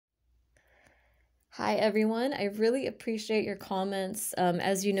Hi everyone, I really appreciate your comments.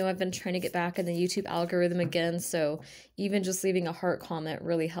 As you know, I've been trying to get back in the YouTube algorithm again, so even just leaving a heart comment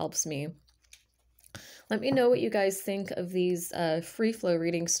really helps me. Let me know what you guys think of these free flow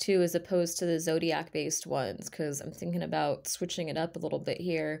readings too, as opposed to the zodiac based ones, because I'm thinking about switching it up a little bit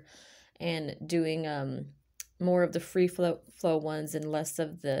here and doing more of the free flow ones and less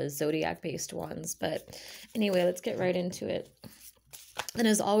of the zodiac based ones. But anyway, let's get right into it. And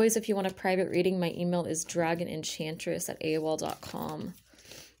as always, if you want a private reading, my email is dragonenchantress@aol.com.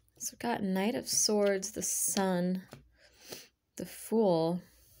 So we've got Knight of Swords, the Sun, the Fool.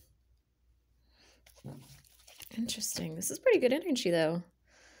 Interesting. This is pretty good energy, though.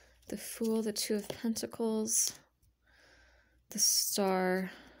 The Fool, the Two of Pentacles, the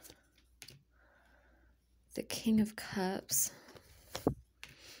Star, the King of Cups,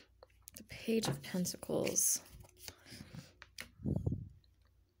 the Page of Pentacles,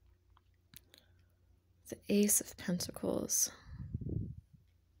 the Ace of Pentacles.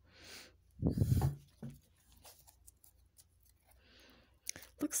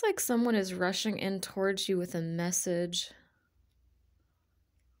 Looks like someone is rushing in towards you with a message.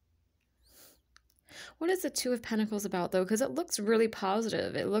 What is the Two of Pentacles about, though? Because it looks really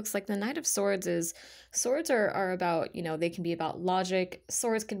positive. It looks like the Knight of Swords is... Swords are about, you know, they can be about logic.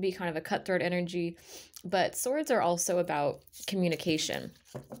 Swords can be kind of a cutthroat energy. But swords are also about communication.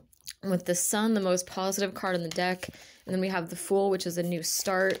 With the Sun, the most positive card in the deck. And then we have the Fool, which is a new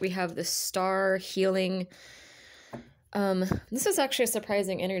start. We have the Star, healing. This is actually a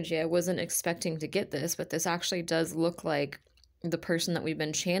surprising energy. I wasn't expecting to get this, but this actually does look like the person that we've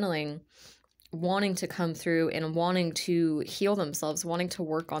been channeling wanting to come through and wanting to heal themselves, wanting to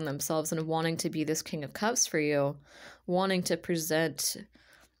work on themselves, and wanting to be this King of Cups for you, wanting to present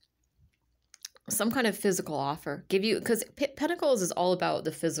some kind of physical offer. Give you, because Pentacles is all about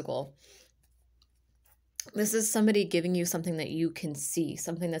the physical. This is somebody giving you something that you can see,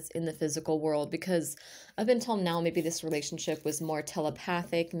 something that's in the physical world, because up until now, maybe this relationship was more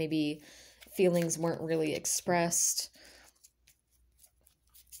telepathic, maybe feelings weren't really expressed.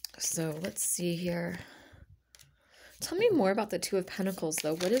 So let's see here. Tell me more about the Two of Pentacles,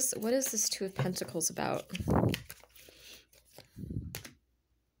 though. What is this Two of Pentacles about?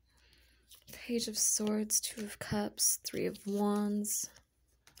 Page of Swords, Two of Cups, Three of Wands,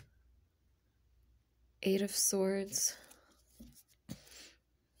 Eight of Swords.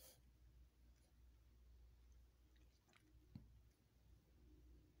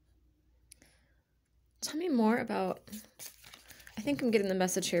 Tell me more about... I think I'm getting the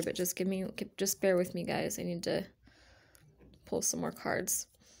message here, but just bear with me, guys. I need to pull some more cards.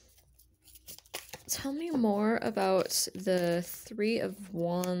 Tell me more about the Three of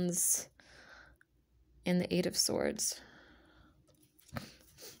Wands and the Eight of Swords.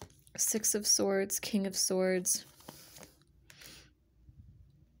 Six of Swords, King of Swords,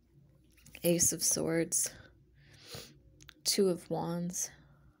 Ace of Swords, Two of Wands.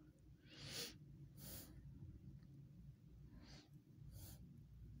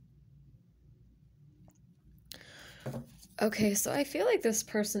 Okay, so I feel like this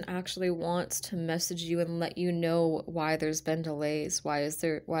person actually wants to message you and let you know why there's been delays, why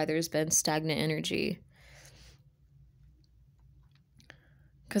there's been stagnant energy.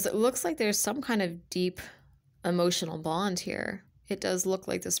 Because it looks like there's some kind of deep emotional bond here. It does look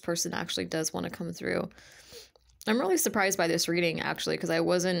like this person actually does want to come through. I'm really surprised by this reading, actually, because I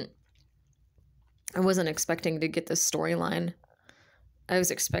wasn't expecting to get this storyline. I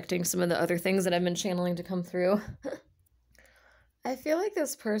was expecting some of the other things that I've been channeling to come through. I feel like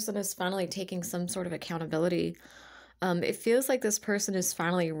this person is finally taking some sort of accountability. It feels like this person is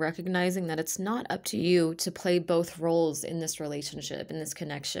finally recognizing that it's not up to you to play both roles in this relationship, in this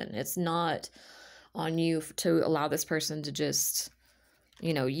connection. It's not on you to allow this person to just,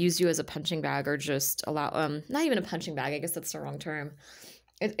 you know, use you as a punching bag, or just allow, not even a punching bag, I guess that's the wrong term.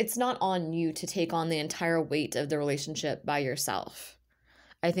 It's not on you to take on the entire weight of the relationship by yourself.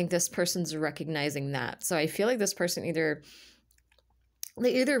 I think this person's recognizing that. So I feel like this person either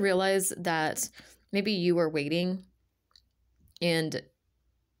realize that maybe you were waiting, and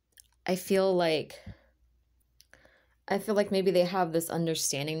I feel like maybe they have this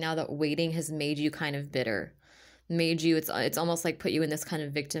understanding now that waiting has made you kind of bitter, made you, it's almost like put you in this kind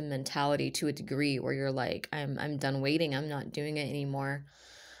of victim mentality to a degree where you're like, I'm done waiting, I'm not doing it anymore.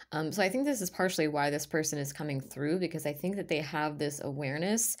 So I think this is partially why this person is coming through, because I think that they have this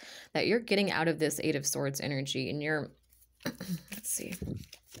awareness that you're getting out of this Eight of Swords energy, and you're, let's see,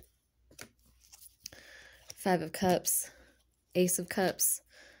 Five of Cups, Ace of Cups.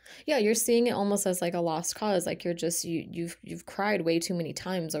 Yeah, you're seeing it almost as like a lost cause. Like you're just you've cried way too many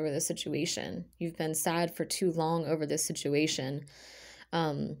times over this situation. You've been sad for too long over this situation.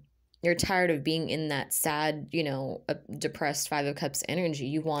 Um, you're tired of being in that sad, depressed Five of Cups energy.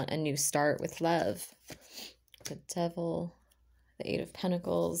 You want a new start with love. The Devil, the Eight of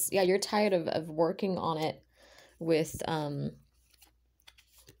Pentacles. Yeah, you're tired of working on it with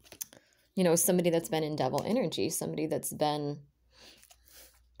somebody that's been in devil energy, somebody that's been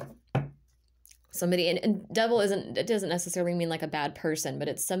somebody, and devil isn't, it doesn't necessarily mean like a bad person, but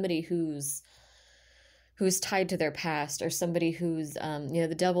it's somebody who's tied to their past, or somebody who's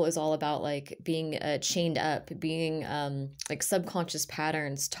the devil is all about like being chained up, being like subconscious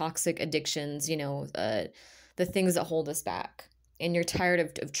patterns, toxic addictions, the things that hold us back. And you're tired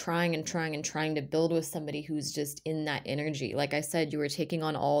of trying and trying and trying to build with somebody who's just in that energy. Like I said, you were taking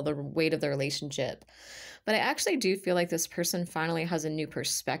on all the weight of the relationship. But I actually do feel like this person finally has a new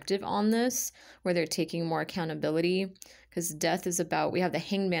perspective on this, where they're taking more accountability. Because death is about, we have the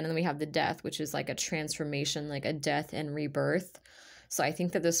Hangman and then we have the Death, which is like a transformation, like a death and rebirth. So I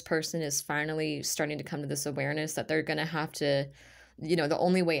think that this person is finally starting to come to this awareness that they're going to have to, the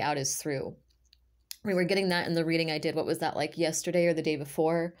only way out is through. We were getting that in the reading I did. What was that, like yesterday or the day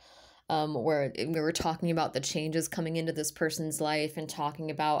before? Where we were talking about the changes coming into this person's life and talking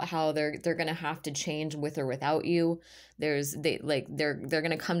about how they're going to have to change with or without you. They're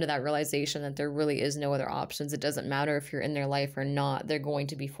going to come to that realization that there really is no other options. It doesn't matter if you're in their life or not. They're going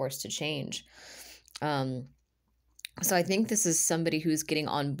to be forced to change. So I think this is somebody who's getting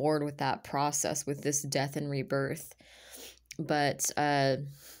on board with that process, with this death and rebirth. But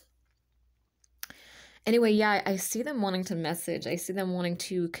anyway, yeah, I see them wanting to message. I see them wanting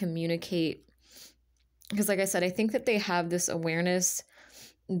to communicate. Because like I said, I think that they have this awareness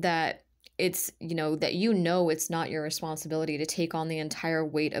that it's, it's not your responsibility to take on the entire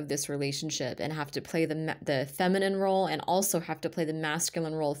weight of this relationship and have to play the feminine role and also have to play the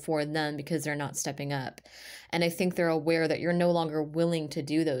masculine role for them because they're not stepping up. And I think they're aware that you're no longer willing to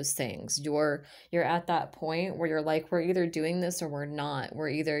do those things. You're at that point where you're like, we're either doing this or we're not. We're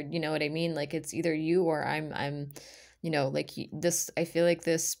either, you know what I mean? Like it's either you or I'm like this. I feel like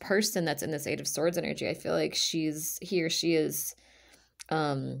this person that's in this Eight of Swords energy, I feel like he or she is,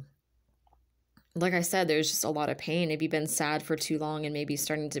 like I said, there's just a lot of pain. Maybe been sad for too long and maybe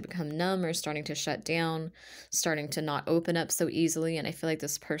starting to become numb or starting to shut down, starting to not open up so easily. And I feel like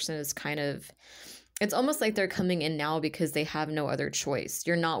this person is it's almost like they're coming in now because they have no other choice.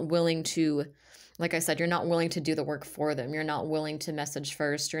 You're not willing to, like I said, you're not willing to do the work for them. You're not willing to message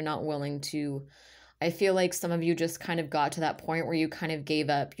first. You're not willing to, I feel like some of you just kind of got to that point where you kind of gave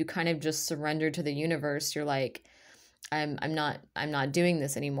up. You kind of just surrendered to the universe. You're like, I'm not doing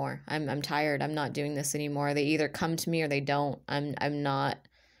this anymore. I'm tired. I'm not doing this anymore. They either come to me or they don't. I'm not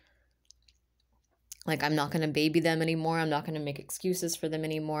going to baby them anymore. I'm not going to make excuses for them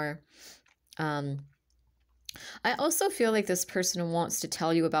anymore. I also feel like this person wants to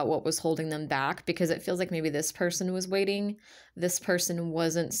tell you about what was holding them back, because it feels like maybe this person was waiting. This person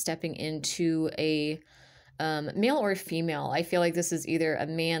wasn't stepping into a male or female. I feel like this is either a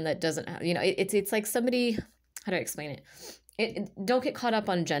man that doesn't have, it's like somebody, how do I explain it? Don't get caught up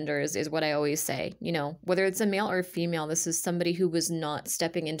on genders is what I always say. Whether it's a male or a female, this is somebody who was not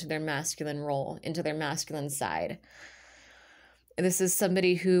stepping into their masculine role, into their masculine side. This is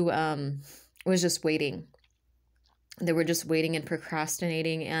somebody who was just waiting. They were just waiting and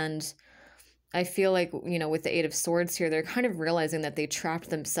procrastinating. And I feel like, with the Eight of Swords here, they're kind of realizing that they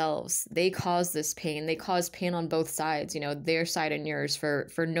trapped themselves. They caused this pain. They caused pain on both sides, their side and yours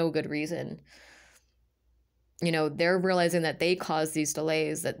for no good reason. They're realizing that they caused these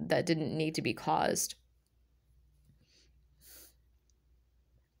delays that didn't need to be caused.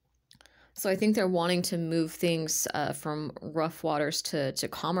 So I think they're wanting to move things from rough waters to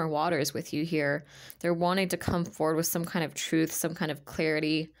calmer waters with you here. They're wanting to come forward with some kind of truth, some kind of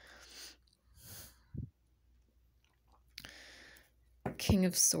clarity. King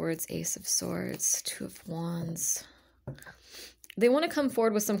of Swords, Ace of Swords, Two of Wands. They want to come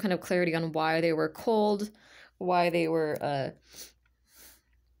forward with some kind of clarity on why they were cold, why they were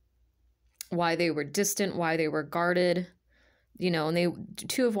distant, why they were guarded. And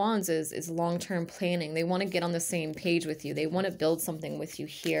Two of Wands is long-term planning. They want to get on the same page with you. They want to build something with you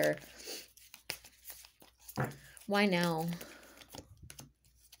here. Why now?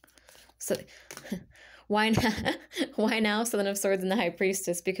 So why now? Seven of Swords and the High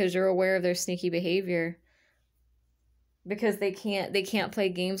Priestess, because you're aware of their sneaky behavior. Because they can't play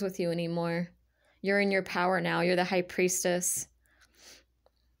games with you anymore. You're in your power now. You're the High Priestess.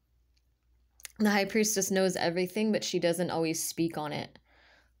 The High Priestess knows everything, but she doesn't always speak on it.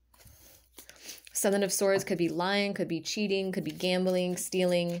 Seven of Swords could be lying, could be cheating, could be gambling,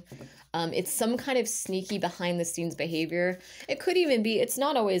 stealing. It's some kind of sneaky behind the scenes behavior. It could even be, it's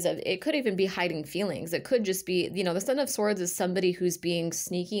not always, it could even be hiding feelings. It could just be, you know, the Seven of Swords is somebody who's being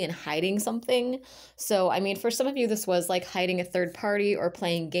sneaky and hiding something. So, I mean, for some of you, this was like hiding a third party or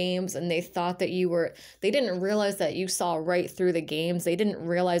playing games, and they thought that they didn't realize that you saw right through the games. They didn't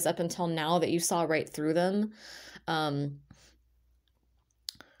realize up until now that you saw right through them.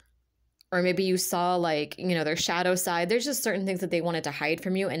 Or maybe you saw, like, you know, their shadow side. There's just certain things that they wanted to hide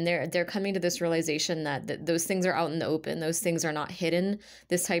from you, and they're coming to this realization that those things are out in the open. Those things are not hidden.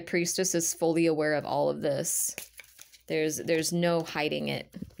 This High Priestess is fully aware of all of this. There's no hiding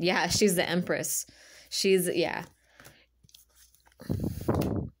it. Yeah, she's the Empress. Yeah.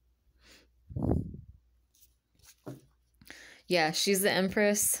 Yeah, she's the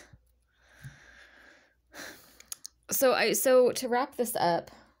Empress. So to wrap this up,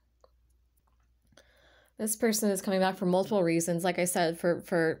 this person is coming back for multiple reasons. Like I said,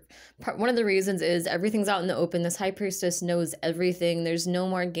 one of the reasons is everything's out in the open. This High Priestess knows everything. There's no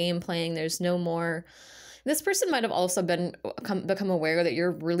more game playing. There's no more. This person might have also become aware that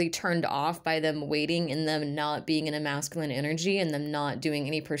you're really turned off by them waiting and them not being in a masculine energy and them not doing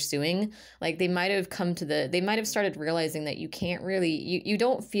any pursuing. Like they might have started realizing that you can't really, you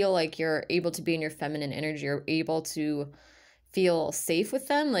don't feel like you're able to be in your feminine energy or able to feel safe with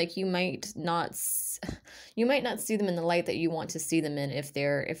them. Like you might not see them in the light that you want to see them in if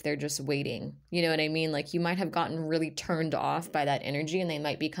they're just waiting. You know what I mean? Like you might have gotten really turned off by that energy, and they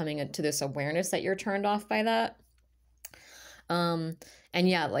might be coming to this awareness that you're turned off by that. And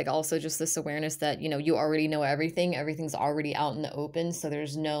yeah, like also just this awareness that, you know, you already know everything. Everything's already out in the open. So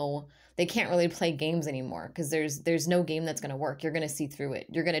they can't really play games anymore because there's no game that's going to work. You're going to see through it.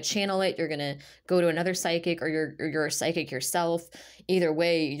 You're going to channel it. You're going to go to another psychic, or you're a psychic yourself. Either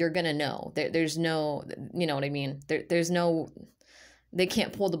way, you're going to know. There's no, you know what I mean? They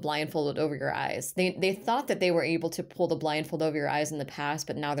can't pull the blindfold over your eyes. They thought that they were able to pull the blindfold over your eyes in the past,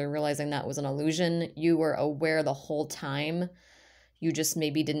 but now they're realizing that was an illusion. You were aware the whole time. You just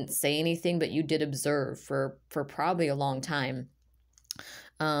maybe didn't say anything, but you did observe for probably a long time.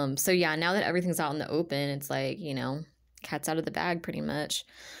 So yeah, now that everything's out in the open, it's like, you know, cat's out of the bag pretty much.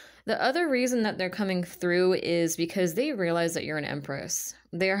 The other reason that they're coming through is because they realize that you're an Empress.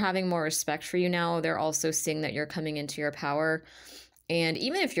 They're having more respect for you now. They're also seeing that you're coming into your power. And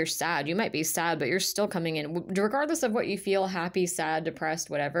even if you're sad, you might be sad, but you're still coming in. Regardless of what you feel, happy, sad,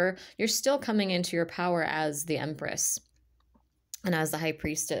 depressed, whatever, you're still coming into your power as the Empress and as the High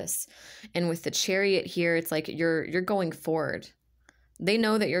Priestess. And with the Chariot here, it's like you're going forward. They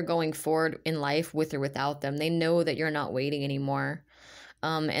know that you're going forward in life with or without them. They know that you're not waiting anymore.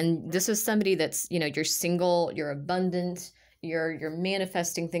 And this is somebody that's, you know, you're single, you're abundant, you're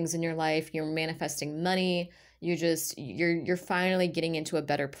manifesting things in your life, you're manifesting money, you're finally getting into a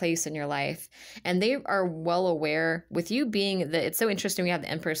better place in your life. And they are well aware, with you being it's so interesting we have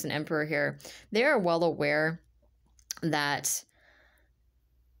the Empress and Emperor here. They are well aware that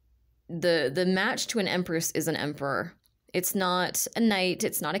the match to an Empress is an Emperor. It's not a knight,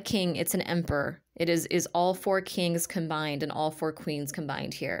 it's not a king, it's an emperor. It is all four kings combined and all four queens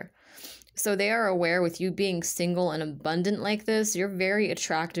combined here. So they are aware, with you being single and abundant like this, you're very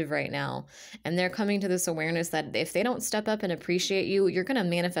attractive right now. And they're coming to this awareness that if they don't step up and appreciate you, you're going to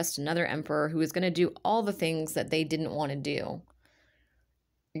manifest another emperor who is going to do all the things that they didn't want to do.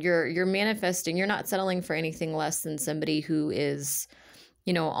 You're manifesting, you're not settling for anything less than somebody who is,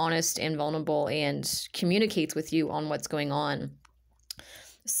 you know, honest and vulnerable and communicates with you on what's going on.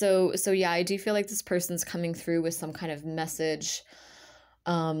 So yeah, I do feel like this person's coming through with some kind of message.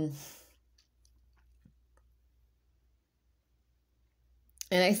 And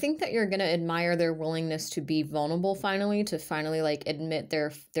I think that you're going to admire their willingness to be vulnerable finally, to finally like admit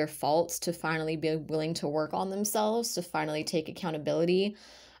their faults, to finally be willing to work on themselves, to finally take accountability.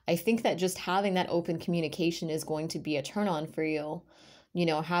 I think that just having that open communication is going to be a turn on for you. You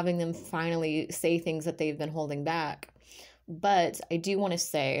know, having them finally say things that they've been holding back. But I do want to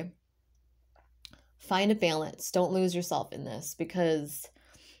say, find a balance. Don't lose yourself in this, because,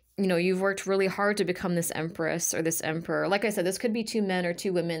 you know, you've worked really hard to become this Empress or this Emperor. Like I said, this could be two men or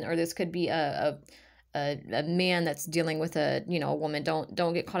two women, or this could be a man that's dealing with a woman.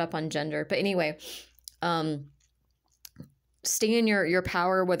 Don't get caught up on gender. But anyway, stay in your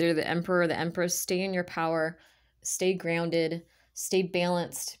power, whether the Emperor or the Empress, stay in your power, stay grounded, stay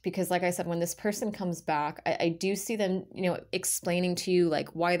balanced, because like I said, when this person comes back, I do see them, you know, explaining to you like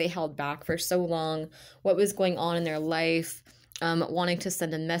why they held back for so long, what was going on in their life, wanting to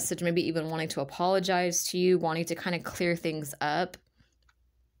send a message, maybe even wanting to apologize to you, wanting to kind of clear things up.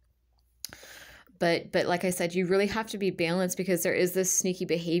 But like I said, you really have to be balanced because there is this sneaky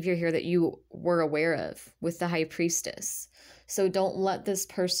behavior here that you were aware of with the High Priestess. So don't let this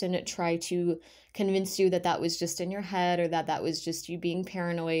person try to convince you that that was just in your head or that that was just you being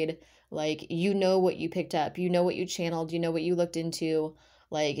paranoid. Like, you know what you picked up, you know what you channeled, you know what you looked into,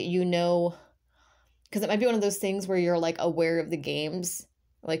 like, you know, because it might be one of those things where you're like aware of the games,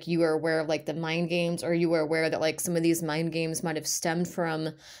 like you were aware of like the mind games, or you were aware that like some of these mind games might have stemmed from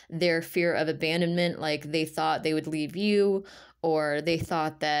their fear of abandonment, like they thought they would leave you, or they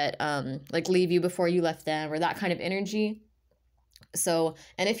thought that like leave you before you left them, or that kind of energy. So,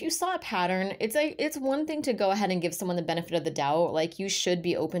 and if you saw a pattern, it's one thing to go ahead and give someone the benefit of the doubt. Like, you should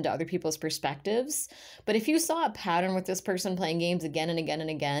be open to other people's perspectives. But if you saw a pattern with this person playing games again and again and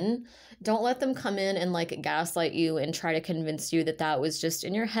again, don't let them come in and like gaslight you and try to convince you that that was just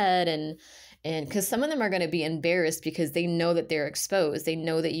in your head. And because some of them are going to be embarrassed because they know that they're exposed. They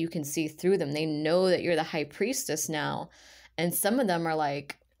know that you can see through them. They know that you're the High Priestess now. And some of them are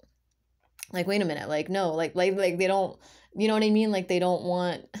like, wait a minute, like, no, like they don't, you know what I mean? Like, they don't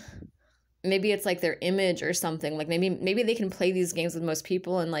want, maybe it's like their image or something. Like, maybe they can play these games with most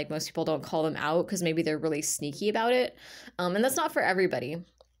people and like most people don't call them out because maybe they're really sneaky about it. And that's not for everybody.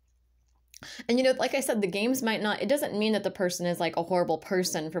 And, you know, like I said, the games might not, it doesn't mean that the person is like a horrible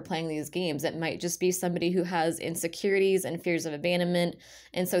person for playing these games. It might just be somebody who has insecurities and fears of abandonment.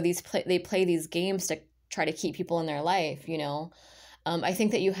 And so they play these games to try to keep people in their life, you know? I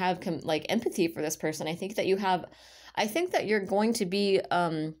think that you have like empathy for this person. I think that you're going to be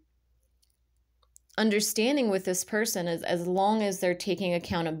understanding with this person as long as they're taking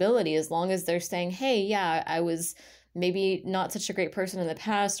accountability, as long as they're saying, hey, yeah, I was maybe not such a great person in the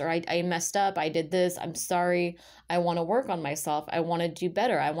past, or I messed up, I did this, I'm sorry, I want to work on myself, I want to do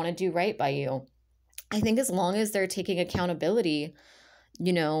better, I want to do right by you. I think as long as they're taking accountability,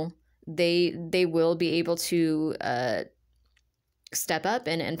 you know, they will be able to step up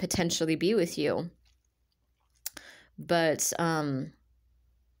and potentially be with you. But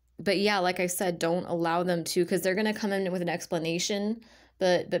yeah, like I said, don't allow them to, because they're going to come in with an explanation,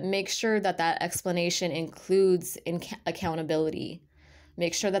 but make sure that that explanation includes accountability.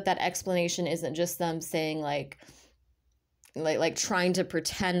 Make sure that that explanation isn't just them saying like trying to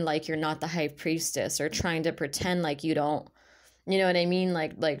pretend like you're not the High Priestess, or trying to pretend like you don't, you know what I mean?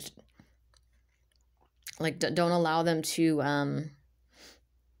 Like don't allow them to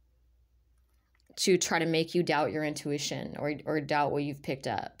try to make you doubt your intuition or doubt what you've picked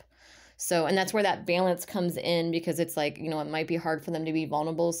up. So, and that's where that balance comes in, because it's like, you know, it might be hard for them to be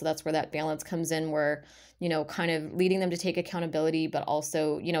vulnerable. So that's where that balance comes in, where, you know, kind of leading them to take accountability, but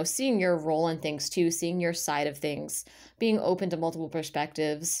also, you know, seeing your role in things too, seeing your side of things, being open to multiple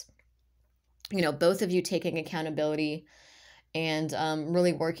perspectives, you know, both of you taking accountability and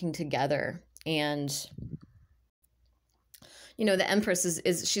really working together. And, you know, the Empress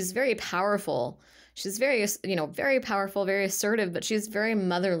she's very powerful. She's very, you know, very powerful, very assertive, but she's very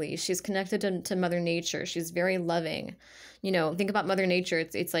motherly. She's connected to Mother Nature. She's very loving. You know, think about Mother Nature.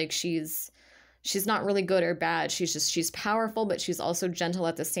 It's like she's not really good or bad. She's powerful, but she's also gentle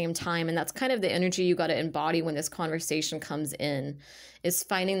at the same time. And that's kind of the energy you got to embody when this conversation comes in, is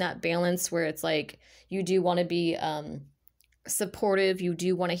finding that balance where it's like, you do want to be supportive. You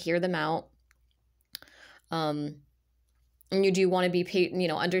do want to hear them out. And you do want to be, you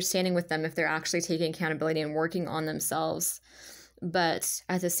know, understanding with them if they're actually taking accountability and working on themselves. But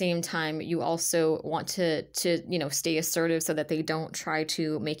at the same time, you also want to you know, stay assertive so that they don't try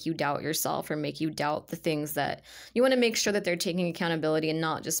to make you doubt yourself or make you doubt the things that you want to make sure that they're taking accountability and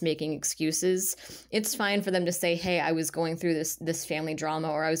not just making excuses. It's fine for them to say, hey, I was going through this family drama,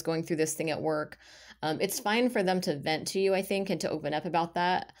 or I was going through this thing at work. It's fine for them to vent to you, I think, and to open up about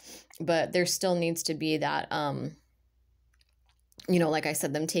that. But there still needs to be that, you know, like I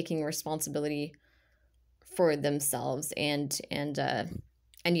said, them taking responsibility for themselves. And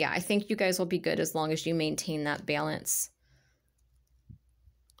yeah, I think you guys will be good as long as you maintain that balance.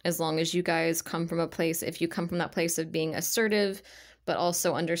 As long as you guys come from a place, if you come from that place of being assertive, but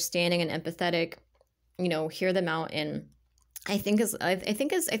also understanding and empathetic, you know, hear them out. And I think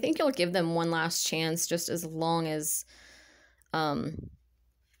you'll give them one last chance, just as long as, you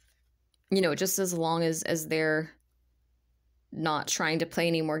know, just as long as they're not trying to play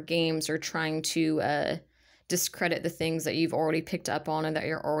any more games or trying to discredit the things that you've already picked up on and that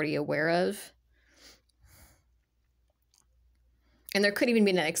you're already aware of. And there could even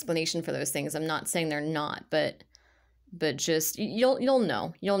be an explanation for those things. I'm not saying they're not, but just you'll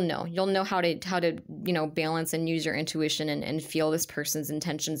know how to you know, balance and use your intuition and feel this person's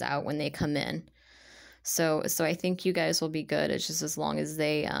intentions out when they come in. So I think you guys will be good. It's just as long as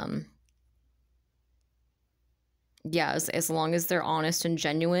they yeah, as long as they're honest and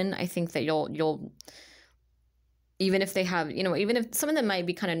genuine, I think that you'll even if they have, even if some of them might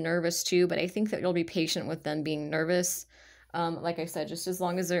be kind of nervous too, but I think that you'll be patient with them being nervous. Like I said, just as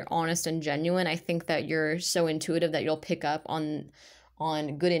long as they're honest and genuine, I think that you're so intuitive that you'll pick up on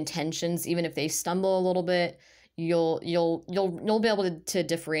good intentions, even if they stumble a little bit. You'll be able to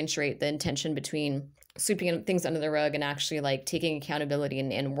differentiate the intention between sweeping things under the rug and actually like taking accountability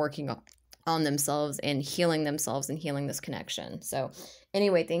and working on themselves and healing themselves and healing this connection. So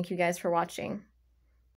anyway, thank you guys for watching.